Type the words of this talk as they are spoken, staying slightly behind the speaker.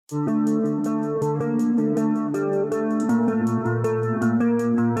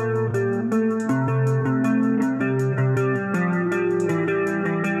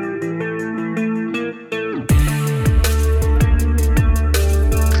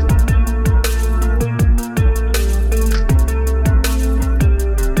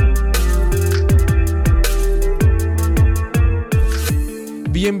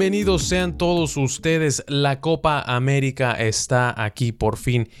Bienvenidos sean todos ustedes, la Copa América está aquí por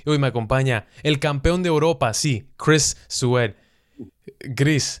fin. Hoy me acompaña el campeón de Europa, sí, Chris Sued.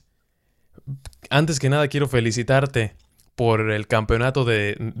 Chris, antes que nada quiero felicitarte por el campeonato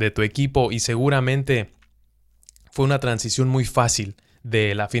de tu equipo y seguramente fue una transición muy fácil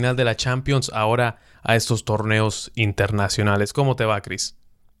de la final de la Champions ahora a estos torneos internacionales. ¿Cómo te va, Chris?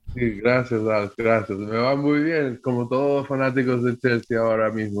 Sí, gracias, Alex, gracias. Me va muy bien, como todos los fanáticos de Chelsea ahora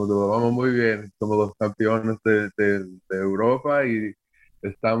mismo, nos vamos muy bien. Somos los campeones de Europa y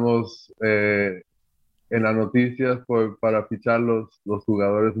estamos en las noticias para fichar los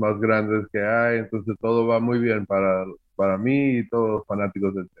jugadores más grandes que hay. Entonces todo va muy bien para mí y todos los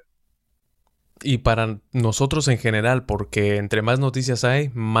fanáticos del Chelsea. Y para nosotros en general, porque entre más noticias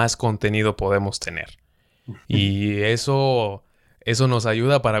hay, más contenido podemos tener. Y eso nos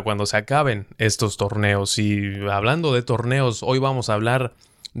ayuda para cuando se acaben estos torneos. Y hablando de torneos, hoy vamos a hablar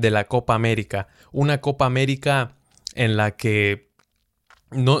de la Copa América. Una Copa América en la que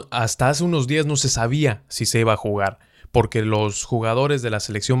hasta hace unos días no se sabía si se iba a jugar, porque los jugadores de la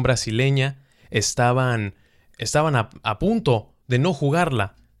selección brasileña estaban a punto de no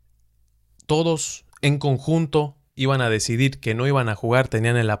jugarla. Todos en conjunto iban a decidir que no iban a jugar,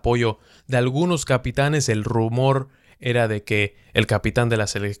 tenían el apoyo de algunos capitanes. El rumor era de que el capitán de la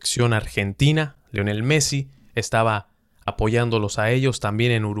selección argentina, Lionel Messi, estaba apoyándolos a ellos.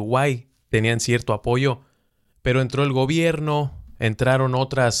 También en Uruguay tenían cierto apoyo, pero entró el gobierno, entraron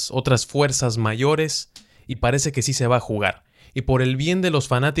otras fuerzas mayores y parece que sí se va a jugar. Y por el bien de los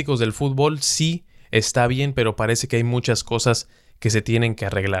fanáticos del fútbol sí está bien, pero parece que hay muchas cosas que se tienen que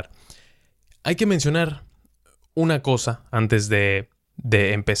arreglar. Hay que mencionar una cosa antes de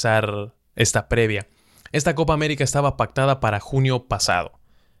empezar esta previa. Esta Copa América estaba pactada para junio pasado.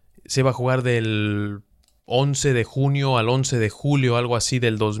 Se iba a jugar del 11 de junio al 11 de julio, algo así,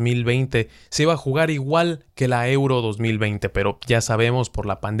 del 2020. Se iba a jugar igual que la Euro 2020, pero ya sabemos, por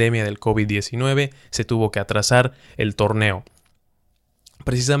la pandemia del COVID-19 se tuvo que atrasar el torneo.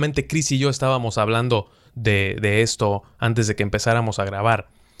 Precisamente Chris y yo estábamos hablando de esto antes de que empezáramos a grabar.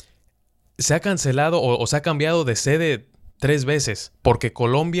 Se ha cancelado o se ha cambiado de sede 3 veces porque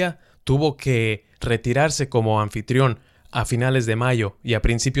Colombia tuvo que retirarse como anfitrión a finales de mayo y a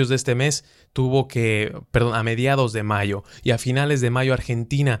principios de este mes a mediados de mayo, y a finales de mayo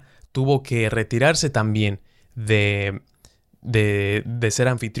Argentina tuvo que retirarse también de ser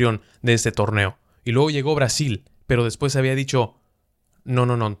anfitrión de este torneo. Y luego llegó Brasil, pero después se había dicho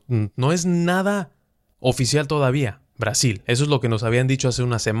no es nada oficial todavía. Brasil, eso es lo que nos habían dicho hace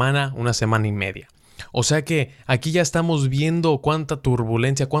una semana y media. O sea que aquí ya estamos viendo cuánta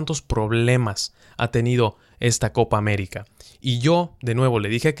turbulencia, cuántos problemas ha tenido esta Copa América. Y yo, de nuevo, le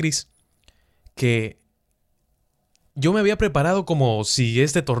dije a Chris que yo me había preparado como si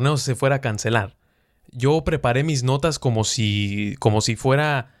este torneo se fuera a cancelar. Yo preparé mis notas como si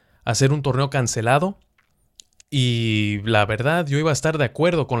fuera a ser un torneo cancelado. Y la verdad, yo iba a estar de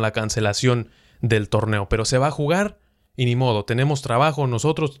acuerdo con la cancelación del torneo, pero se va a jugar. Y ni modo, tenemos trabajo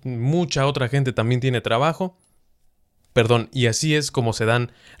nosotros, mucha otra gente también tiene trabajo. Y así es como se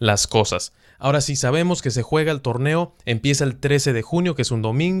dan las cosas. Ahora sí, sabemos que se juega el torneo, empieza el 13 de junio, que es un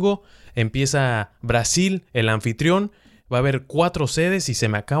domingo, empieza Brasil, el anfitrión, va a haber 4 sedes y se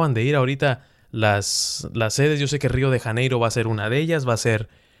me acaban de ir ahorita las sedes. Yo sé que Río de Janeiro va a ser una de ellas, va a ser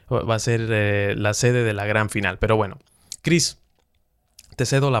la sede de la gran final. Pero bueno, Chris, te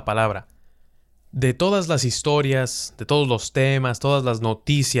cedo la palabra. De todas las historias, de todos los temas, todas las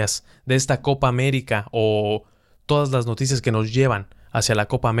noticias de esta Copa América o todas las noticias que nos llevan hacia la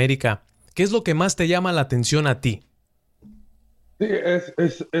Copa América, ¿qué es lo que más te llama la atención a ti? Sí,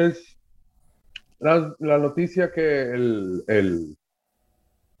 es la noticia que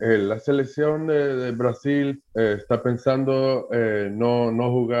la selección de Brasil está pensando no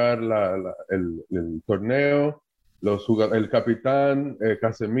jugar el torneo. El capitán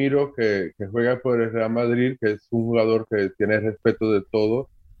Casemiro, que juega por el Real Madrid, que es un jugador que tiene respeto de todo,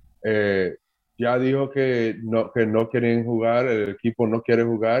 ya dijo que no quieren jugar, el equipo no quiere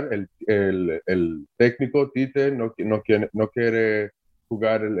jugar, el técnico Tite no quiere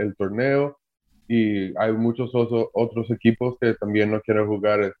jugar el torneo, y hay muchos otros equipos que también no quieren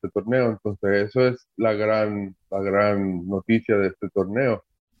jugar este torneo. Entonces eso es la gran noticia de este torneo.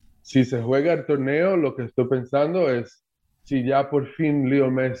 si se juega el torneo, lo que estoy pensando es si ya por fin Leo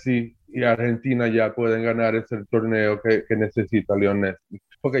Messi y Argentina ya pueden ganar ese torneo que necesita Leo Messi.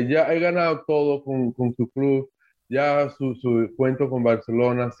 Porque ya he ganado todo con su club, ya su cuento con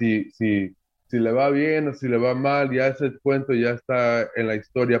Barcelona, si le va bien o si le va mal, ya ese cuento ya está en la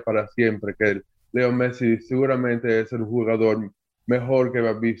historia para siempre, que Leo Messi seguramente es el jugador mejor que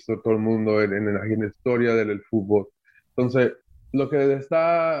ha visto todo el mundo en la historia del fútbol. Entonces, lo que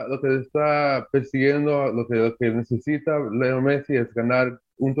está persiguiendo, lo que necesita Leo Messi es ganar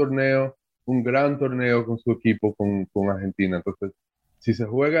un torneo, un gran torneo con su equipo, con Argentina. Entonces, si se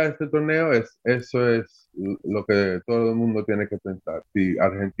juega este torneo, eso es lo que todo el mundo tiene que pensar. Si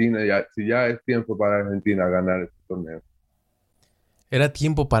ya es tiempo para Argentina ganar este torneo. Era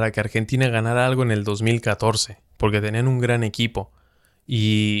tiempo para que Argentina ganara algo en el 2014, porque tenían un gran equipo.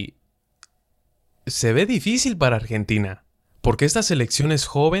 Y se ve difícil para Argentina, porque esta selección es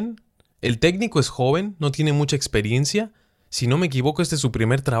joven, el técnico es joven, no tiene mucha experiencia. Si no me equivoco, este es su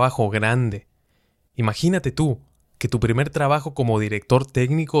primer trabajo grande. Imagínate tú, que tu primer trabajo como director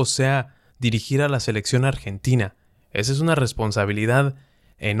técnico sea dirigir a la selección argentina. Esa es una responsabilidad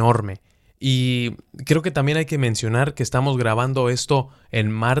enorme. Y creo que también hay que mencionar que estamos grabando esto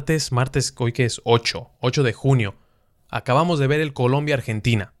en martes, hoy que es 8 de junio. Acabamos de ver el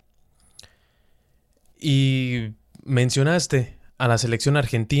Colombia-Argentina. Y mencionaste a la selección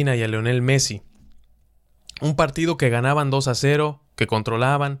argentina y a Lionel Messi. Un partido que ganaban 2-0, que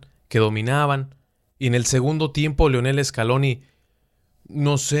controlaban, que dominaban. Y en el segundo tiempo Lionel Scaloni,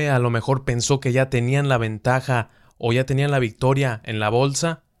 no sé, a lo mejor pensó que ya tenían la ventaja o ya tenían la victoria en la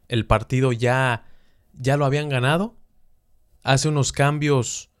bolsa. El partido ya lo habían ganado. Hace unos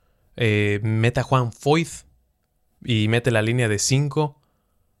cambios, mete a Juan Foyth y mete la línea de 5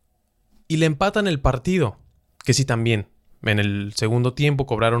 y le empatan el partido, que sí también. En el segundo tiempo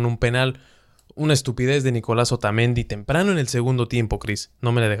cobraron un penal, una estupidez de Nicolás Otamendi temprano en el segundo tiempo, Chris.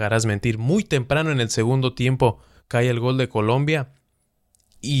 No me le dejarás mentir, muy temprano en el segundo tiempo cae el gol de Colombia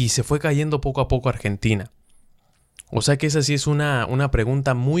y se fue cayendo poco a poco Argentina. O sea que esa sí es una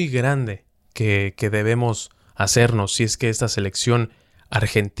pregunta muy grande que debemos hacernos, si es que esta selección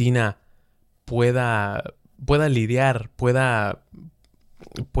argentina pueda lidiar, pueda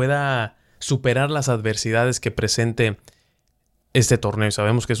superar las adversidades que presente este torneo.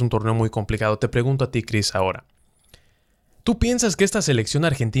 Sabemos que es un torneo muy complicado. Te pregunto a ti, Chris, ahora. ¿Tú piensas que esta selección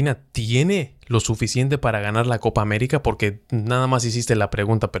argentina tiene lo suficiente para ganar la Copa América? Porque nada más hiciste la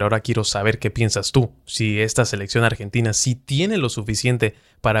pregunta, pero ahora quiero saber qué piensas tú. Si esta selección argentina sí tiene lo suficiente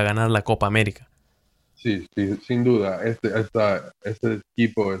para ganar la Copa América. Sí, sí, sin duda. Este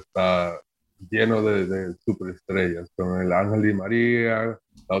equipo está lleno de superestrellas, con el Ángel Di María,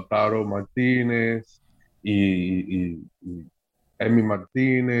 Lautaro Martínez y Emi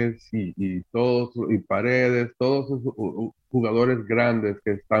Martínez y Paredes, todos esos jugadores grandes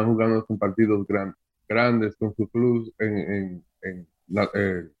que están jugando en partidos grandes con su club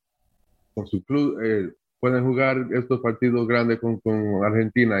con su club, pueden jugar estos partidos grandes con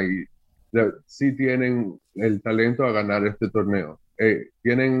Argentina y sí tienen el talento a ganar este torneo.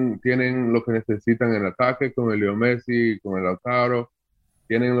 Tienen lo que necesitan en el ataque con el Leo Messi, con el Lautaro,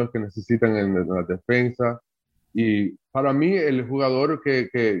 tienen lo que necesitan en la defensa. Y para mí el jugador que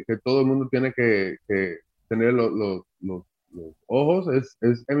todo el mundo tiene que tener los ojos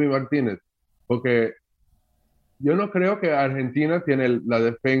es Emi Martínez, porque yo no creo que Argentina tiene la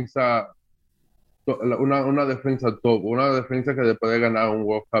defensa una defensa top, una defensa que puede ganar un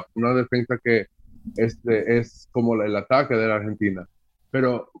World Cup, una defensa que es como el ataque de la Argentina.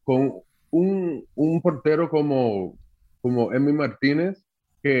 Pero con un portero como Emi Martínez,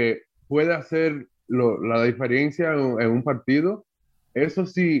 que puede hacer la diferencia en un partido, eso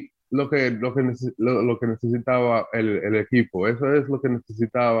sí, lo que necesitaba el equipo, eso es lo que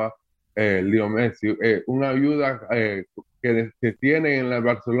necesitaba Leo Messi, una ayuda que tiene en la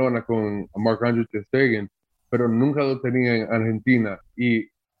Barcelona con Marc-André ter Stegen, pero nunca lo tenía en Argentina. Y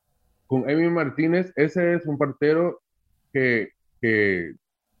con Emi Martínez, ese es un portero que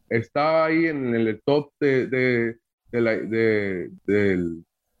está ahí en el top del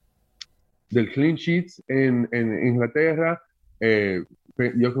clean sheets en Inglaterra. Eh,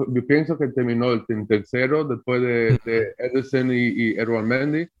 yo pienso que terminó el tercero después de Ederson y Erwan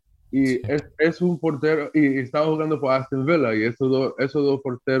Mendy. Y Sí. es un portero, y estaba jugando por Aston Villa, y esos dos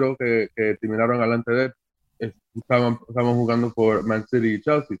porteros que terminaron delante de él estaban jugando por Man City y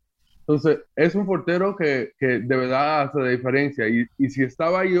Chelsea. Entonces, es un portero que de verdad hace la diferencia. Y si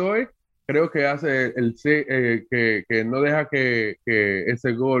estaba ahí hoy, creo que hace que no deja que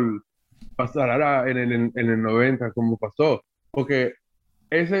ese gol pasará en el 90 como pasó. Porque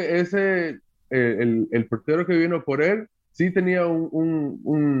el portero que vino por él, sí tenía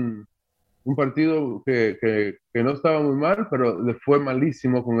un partido que no estaba muy mal, pero le fue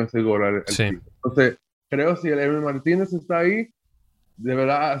malísimo con ese gol al Sí. Tigre. Entonces, creo que si el Emi Martínez está ahí, de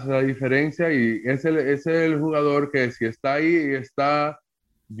verdad hace la diferencia y es el jugador que si está ahí y está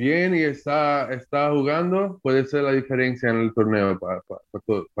bien y está jugando, puede ser la diferencia en el torneo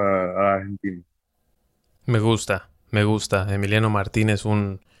para Argentina. Me gusta, me gusta. Emiliano Martínez,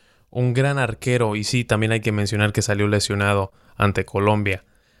 un gran arquero. Y sí, también hay que mencionar que salió lesionado ante Colombia.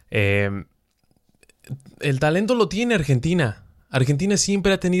 Eh, el talento lo tiene Argentina. Argentina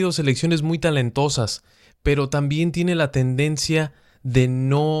siempre ha tenido selecciones muy talentosas, pero también tiene la tendencia de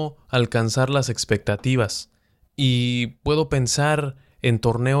no alcanzar las expectativas. Y puedo pensar en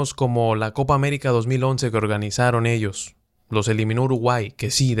torneos como la Copa América 2011 que organizaron ellos. Los eliminó Uruguay, que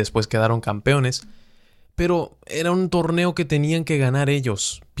sí, después quedaron campeones, pero era un torneo que tenían que ganar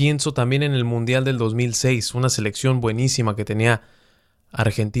ellos. Pienso también en el Mundial del 2006, una selección buenísima que tenía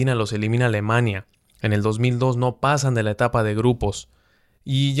Argentina, los elimina Alemania. En el 2002 no pasan de la etapa de grupos.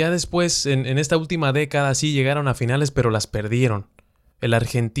 Y ya después, en esta última década, sí llegaron a finales, pero las perdieron. El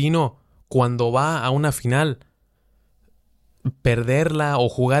argentino, cuando va a una final, perderla o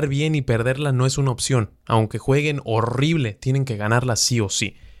jugar bien y perderla no es una opción. Aunque jueguen horrible, tienen que ganarla sí o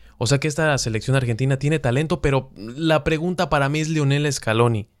sí. O sea que esta selección argentina tiene talento, pero la pregunta para mí es Lionel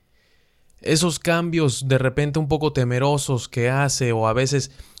Scaloni. Esos cambios de repente un poco temerosos que hace o a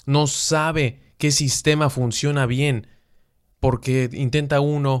veces no sabe qué sistema funciona bien porque intenta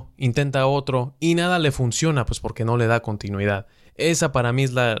uno, intenta otro y nada le funciona pues porque no le da continuidad. Esa para mí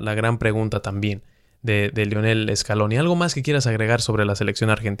es la gran pregunta también de Lionel Scaloni. ¿Algo más que quieras agregar sobre la selección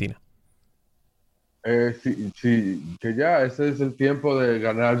argentina? Sí, sí, que ya ese es el tiempo de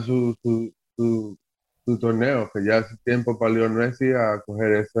ganar su torneo, que ya es el tiempo para Lionel Messi a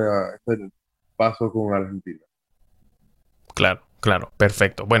coger ese paso con Argentina. Claro, claro,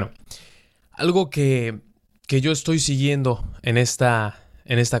 perfecto. Bueno, algo que yo estoy siguiendo en esta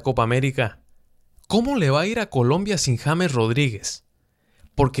Copa América, ¿cómo le va a ir a Colombia sin James Rodríguez?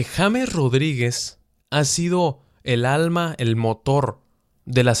 Porque James Rodríguez ha sido el alma, el motor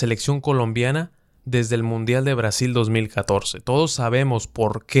de la selección colombiana desde el Mundial de Brasil 2014. Todos sabemos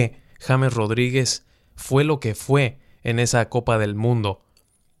por qué James Rodríguez fue lo que fue en esa Copa del Mundo.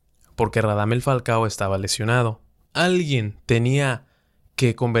 Porque Radamel Falcao estaba lesionado. Alguien tenía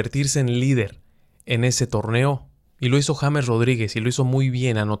que convertirse en líder en ese torneo y lo hizo James Rodríguez y lo hizo muy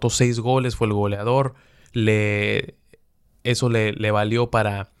bien. Anotó 6 goles, fue el goleador. Eso le valió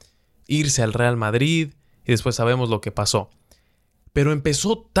para irse al Real Madrid y después sabemos lo que pasó. Pero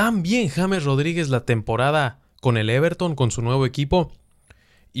empezó tan bien James Rodríguez la temporada con el Everton, con su nuevo equipo,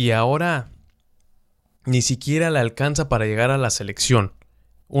 y ahora ni siquiera le alcanza para llegar a la selección.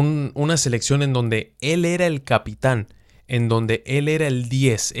 Una selección en donde él era el capitán, en donde él era el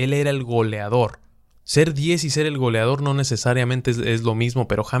 10, él era el goleador. Ser 10 y ser el goleador no necesariamente es lo mismo,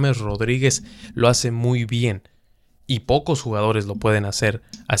 pero James Rodríguez lo hace muy bien. Y pocos jugadores lo pueden hacer,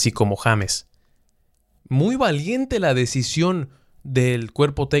 así como James. Muy valiente la decisión del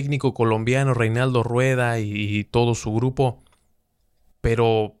cuerpo técnico colombiano, Reinaldo Rueda y todo su grupo,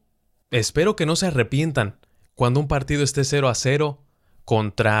 pero espero que no se arrepientan cuando un partido esté 0-0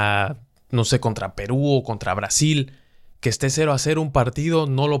 contra, no sé, contra Perú o contra Brasil, que esté 0-0 un partido,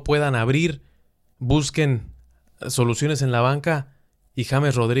 no lo puedan abrir, busquen soluciones en la banca y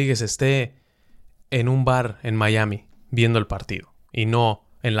James Rodríguez esté en un bar en Miami viendo el partido y no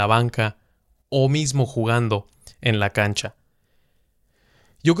en la banca o mismo jugando en la cancha.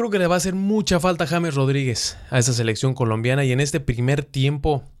 Yo creo que le va a hacer mucha falta a James Rodríguez a esa selección colombiana y en este primer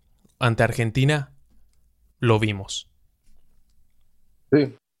tiempo ante Argentina lo vimos.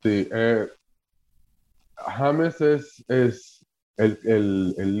 Sí, sí. James es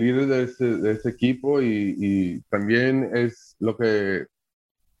el líder de ese equipo y también es lo que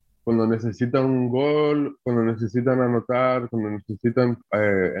cuando necesitan un gol, cuando necesitan anotar, cuando necesitan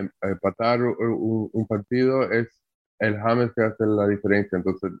empatar un partido, es el James que hace la diferencia.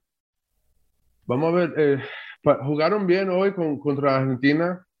 Entonces, vamos a ver, jugaron bien hoy contra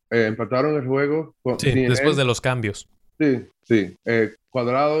Argentina, empataron el juego Sí, sin después él. de los cambios. Sí, sí.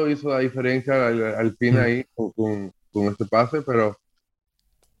 Cuadrado hizo la diferencia al fin Mm. ahí con este pase, pero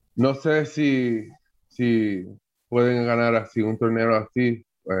no sé si pueden ganar así un torneo así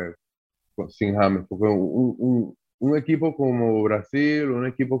sin James, porque un equipo como Brasil, un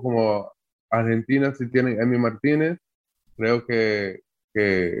equipo como Argentina, si tienen Emi Martínez, creo que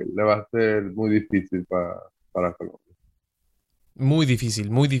le va a ser muy difícil para Colombia. muy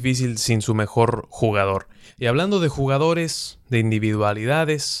difícil sin su mejor jugador. Y hablando de jugadores, de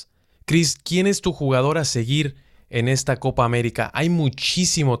individualidades, Chris, ¿quién es tu jugador a seguir en esta Copa América? Hay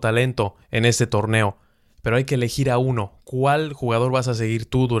muchísimo talento en este torneo, pero hay que elegir a uno. ¿Cuál jugador vas a seguir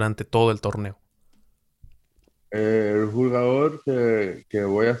tú durante todo el torneo? El jugador que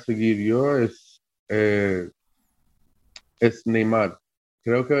voy a seguir yo es Neymar.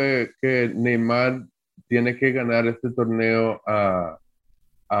 Creo que Neymar tiene que ganar este torneo a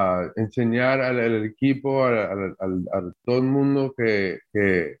enseñar al equipo, a todo el mundo que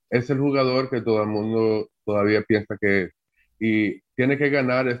es el jugador que todo el mundo todavía piensa que es. Y tiene que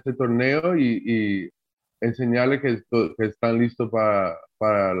ganar este torneo y enseñarle que están listos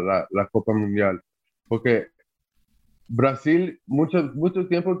para la Copa Mundial. Porque Brasil mucho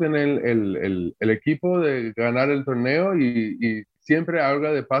tiempo tiene el equipo de ganar el torneo y siempre algo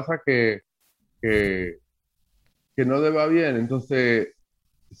le pasa que, que no le va bien. Entonces,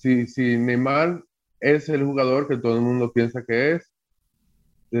 si Neymar es el jugador que todo el mundo piensa que es,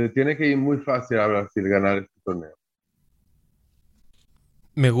 tiene que ir muy fácil a Brasil ganar este torneo.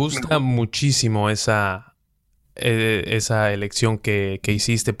 Me gusta muchísimo esa elección que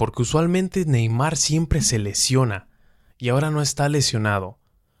hiciste, porque usualmente Neymar siempre se lesiona y ahora no está lesionado.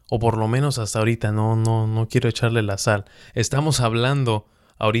 O por lo menos hasta ahorita, no quiero echarle la sal. Estamos hablando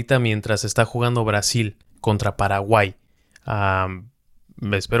ahorita mientras está jugando Brasil contra Paraguay.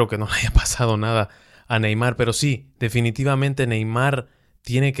 Espero que no le haya pasado nada a Neymar, pero sí, definitivamente Neymar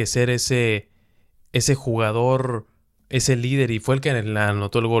tiene que ser ese jugador, ese líder, y fue el que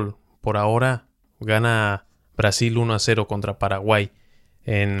anotó el gol. Por ahora gana Brasil 1-0 contra Paraguay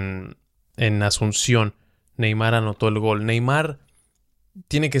en Asunción. Neymar anotó el gol. Neymar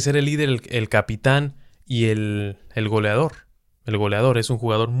tiene que ser el líder, el capitán y el goleador. El goleador es un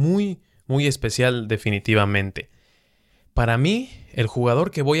jugador muy, muy especial definitivamente. Para mí, el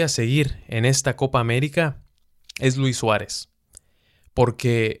jugador que voy a seguir en esta Copa América es Luis Suárez.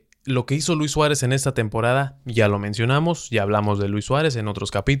 Porque lo que hizo Luis Suárez en esta temporada, ya lo mencionamos, ya hablamos de Luis Suárez en otros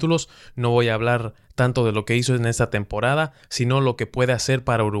capítulos. No voy a hablar tanto de lo que hizo en esta temporada, sino lo que puede hacer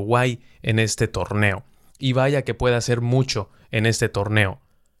para Uruguay en este torneo. Y vaya que puede hacer mucho en este torneo.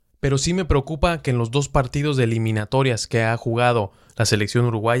 Pero sí me preocupa que en los 2 partidos de eliminatorias que ha jugado la selección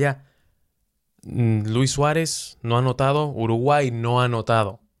uruguaya, Luis Suárez no ha anotado, Uruguay no ha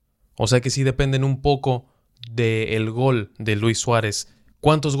anotado. O sea que sí dependen un poco del gol de Luis Suárez.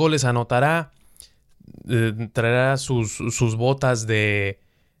 ¿Cuántos goles anotará? Traerá sus botas de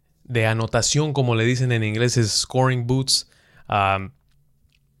anotación, como le dicen en inglés, es scoring boots.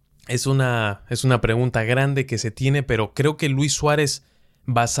 Es una pregunta grande que se tiene, pero creo que Luis Suárez,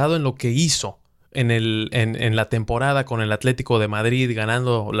 basado en lo que hizo en la temporada con el Atlético de Madrid,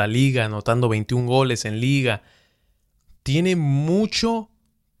 ganando la Liga, anotando 21 goles en Liga, tiene mucho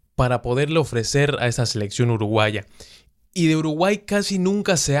para poderle ofrecer a esa selección uruguaya. Y de Uruguay casi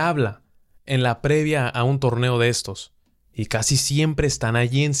nunca se habla en la previa a un torneo de estos. Y casi siempre están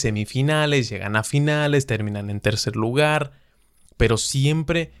allí en semifinales, llegan a finales, terminan en tercer lugar. Pero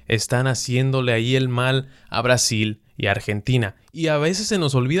siempre están haciéndole ahí el mal a Brasil y a Argentina. Y a veces se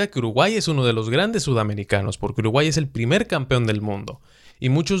nos olvida que Uruguay es uno de los grandes sudamericanos, porque Uruguay es el primer campeón del mundo. Y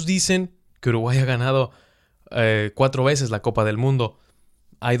muchos dicen que Uruguay ha ganado 4 veces la Copa del Mundo.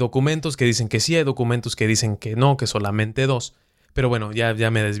 Hay documentos que dicen que sí, hay documentos que dicen que no, que solamente 2. Pero bueno,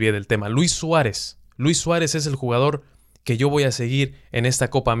 ya me desvié del tema. Luis Suárez es el jugador que yo voy a seguir en esta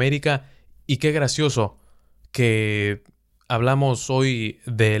Copa América. Y qué gracioso que hablamos hoy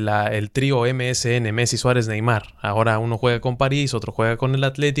del trío MSN, Messi, Suárez, Neymar. Ahora uno juega con París, otro juega con el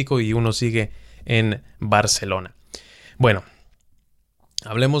Atlético y uno sigue en Barcelona. Bueno,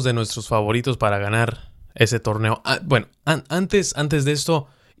 hablemos de nuestros favoritos para ganar ese torneo. Bueno, antes de esto,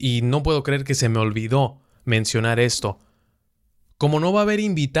 y no puedo creer que se me olvidó mencionar esto. Como no va a haber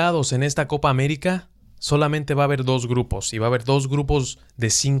invitados en esta Copa América, solamente va a haber 2 grupos, y va a haber 2 grupos de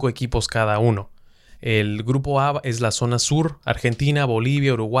 5 equipos cada uno. El grupo A es la zona sur, Argentina,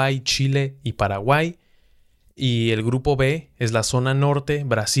 Bolivia, Uruguay, Chile y Paraguay. Y el grupo B es la zona norte,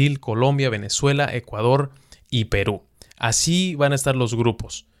 Brasil, Colombia, Venezuela, Ecuador y Perú. Así van a estar los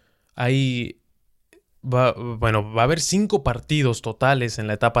grupos. Va a haber 5 partidos totales en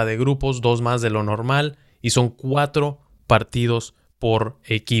la etapa de grupos, 2 más de lo normal, y son 4 partidos por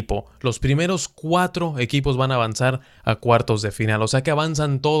equipo. Los primeros 4 equipos van a avanzar a cuartos de final, o sea que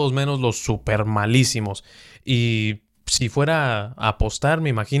avanzan todos menos los super malísimos. Y si fuera a apostar, me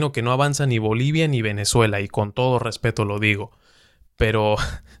imagino que no avanza ni Bolivia ni Venezuela, y con todo respeto lo digo. Pero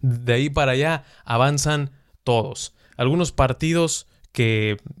de ahí para allá avanzan todos. Algunos partidos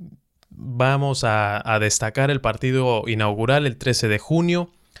que vamos a destacar el partido inaugural el 13 de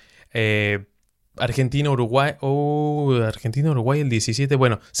junio. Argentina-Uruguay. Argentina-Uruguay el 17.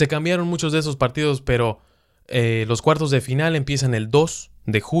 Bueno, se cambiaron muchos de esos partidos, pero los cuartos de final empiezan el 2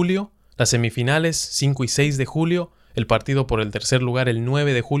 de julio. Las semifinales 5 y 6 de julio. El partido por el tercer lugar el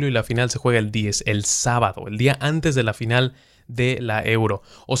 9 de julio y la final se juega el 10, el sábado, el día antes de la final de la Euro.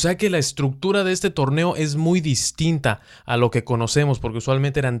 O sea que la estructura de este torneo es muy distinta a lo que conocemos, porque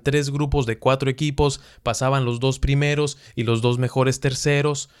usualmente eran 3 grupos de 4 equipos, pasaban los 2 primeros y los 2 mejores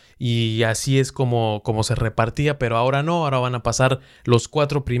terceros, y así es como se repartía, pero ahora no, ahora van a pasar los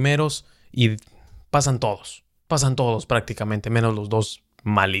 4 primeros y pasan todos prácticamente, menos los 2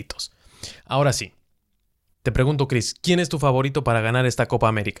 malitos. Ahora sí, te pregunto, Chris, ¿quién es tu favorito para ganar esta Copa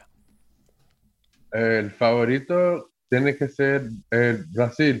América? El favorito tiene que ser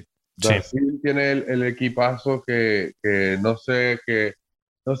Brasil. Sí. Brasil tiene el equipazo que no sé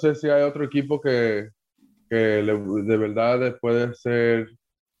si hay otro equipo de verdad puede ser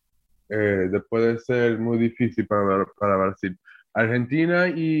muy difícil para Brasil. Argentina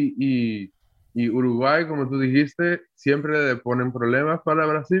y Uruguay, como tú dijiste, siempre le ponen problemas para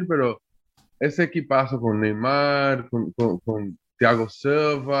Brasil, pero ese equipazo con Neymar, con Thiago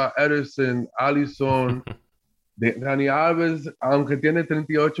Silva, Ederson, Alisson, Dani Alves, aunque tiene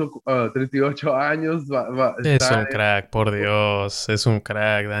 38 años, Es está un crack, por Dios. Es un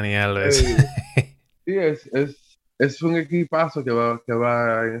crack, Dani Alves. eh, sí, es un equipazo que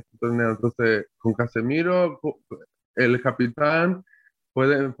va en este torneo. Entonces, con Casemiro, el capitán,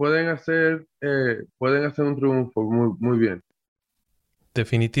 pueden hacer un triunfo muy, muy bien.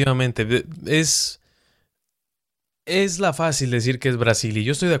 Definitivamente. Es la fácil decir que es Brasil y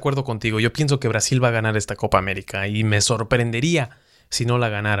yo estoy de acuerdo contigo. Yo pienso que Brasil va a ganar esta Copa América y me sorprendería si no la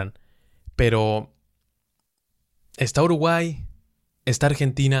ganaran. Pero está Uruguay, está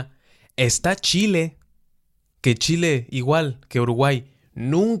Argentina, está Chile, que Chile igual que Uruguay.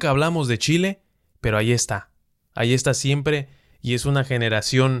 Nunca hablamos de Chile, pero ahí está. Ahí está siempre y es una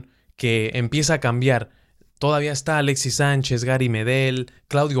generación que empieza a cambiar. Todavía está Alexis Sánchez, Gary Medel,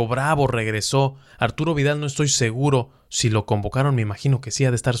 Claudio Bravo regresó, Arturo Vidal no estoy seguro si lo convocaron, me imagino que sí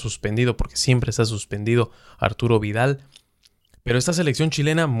ha de estar suspendido porque siempre está suspendido Arturo Vidal. Pero esta selección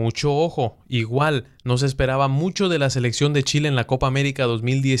chilena, mucho ojo, igual no se esperaba mucho de la selección de Chile en la Copa América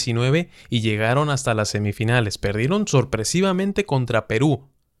 2019 y llegaron hasta las semifinales. Perdieron sorpresivamente contra Perú,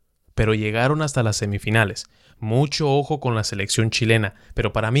 pero llegaron hasta las semifinales. Mucho ojo con la selección chilena,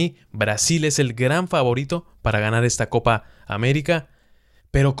 pero para mí Brasil es el gran favorito para ganar esta Copa América.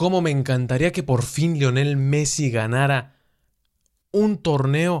 Pero cómo me encantaría que por fin Lionel Messi ganara un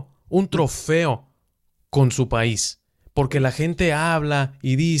torneo, un trofeo con su país. Porque la gente habla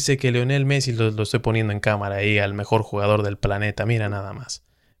y dice que Lionel Messi, lo estoy poniendo en cámara ahí, al mejor jugador del planeta. Mira nada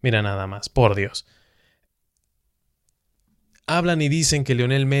más, por Dios. Hablan y dicen que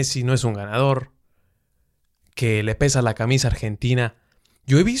Lionel Messi no es un ganador, que le pesa la camisa argentina.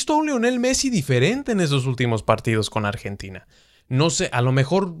 Yo he visto a un Lionel Messi diferente en esos últimos partidos con Argentina. No sé, a lo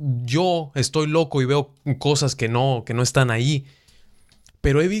mejor yo estoy loco y veo cosas que no están ahí.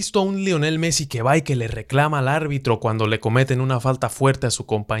 Pero he visto a un Lionel Messi que va y que le reclama al árbitro cuando le cometen una falta fuerte a su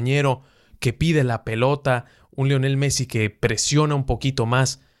compañero, que pide la pelota, un Lionel Messi que presiona un poquito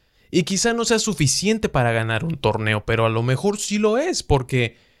más. Y quizá no sea suficiente para ganar un torneo, pero a lo mejor sí lo es,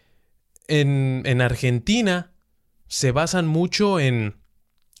 porque en Argentina se basan mucho en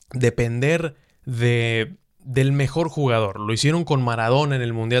depender del mejor jugador. Lo hicieron con Maradona en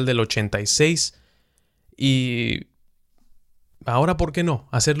el Mundial del 86 y ahora, ¿por qué no?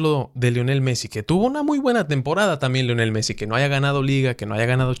 Hacerlo de Lionel Messi, que tuvo una muy buena temporada también Lionel Messi, que no haya ganado Liga, que no haya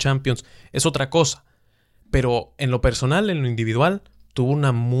ganado Champions, es otra cosa. Pero en lo personal, en lo individual, tuvo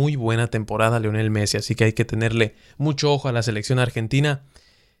una muy buena temporada Lionel Messi, así que hay que tenerle mucho ojo a la selección argentina.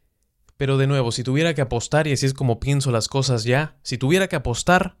 Pero de nuevo, si tuviera que apostar, y así es como pienso las cosas ya, si tuviera que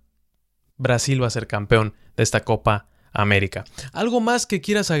apostar, Brasil va a ser campeón de esta Copa América. ¿Algo más que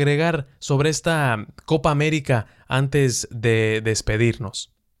quieras agregar sobre esta Copa América antes de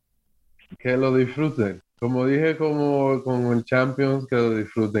despedirnos? Que lo disfruten. Como dije, como con el Champions, que lo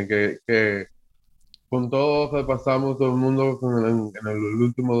disfruten, que con todo lo que pasamos, todo el mundo en los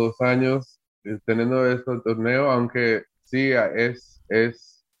últimos 2 años, teniendo este torneo, aunque sí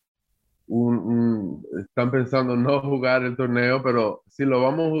están pensando no jugar el torneo, pero sí lo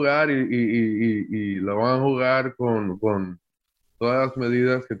vamos a jugar y lo van a jugar con todas las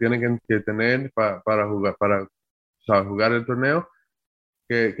medidas que tienen que tener para jugar, o sea, jugar el torneo,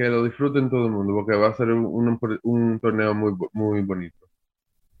 que lo disfruten todo el mundo, porque va a ser un torneo muy, muy bonito.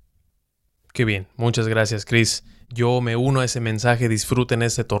 Qué bien, muchas gracias, Chris. Yo me uno a ese mensaje, disfruten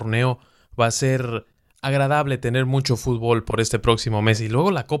este torneo. Va a ser agradable tener mucho fútbol por este próximo mes. Y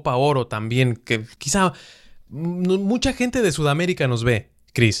luego la Copa Oro también, que quizá mucha gente de Sudamérica nos ve,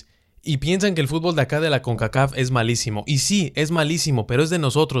 Chris, y piensan que el fútbol de acá de la CONCACAF es malísimo. Y sí, es malísimo, pero es de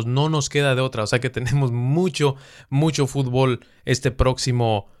nosotros, no nos queda de otra. O sea que tenemos mucho fútbol este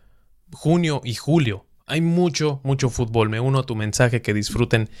próximo junio y julio. Hay mucho fútbol. Me uno a tu mensaje, que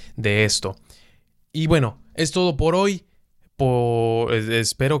disfruten de esto. Y bueno, es todo por hoy.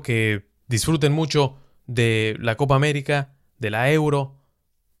 Espero que disfruten mucho de la Copa América, de la Euro.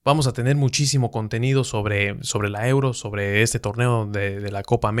 Vamos a tener muchísimo contenido sobre la Euro, sobre este torneo de la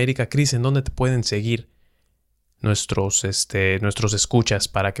Copa América. Chris, ¿en dónde te pueden seguir nuestros escuchas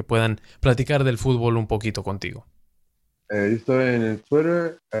para que puedan platicar del fútbol un poquito contigo? Estoy en el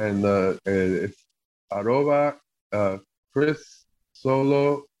Twitter, es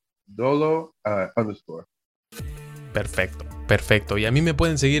 @ChrisSoloDolo_. Perfecto. Y a mí me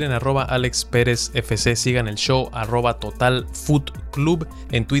pueden seguir en @AlexPérezFC. Sigan el show @TotalFootClub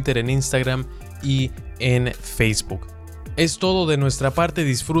en Twitter, en Instagram y en Facebook. Es todo de nuestra parte.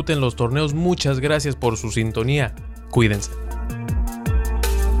 Disfruten los torneos. Muchas gracias por su sintonía. Cuídense.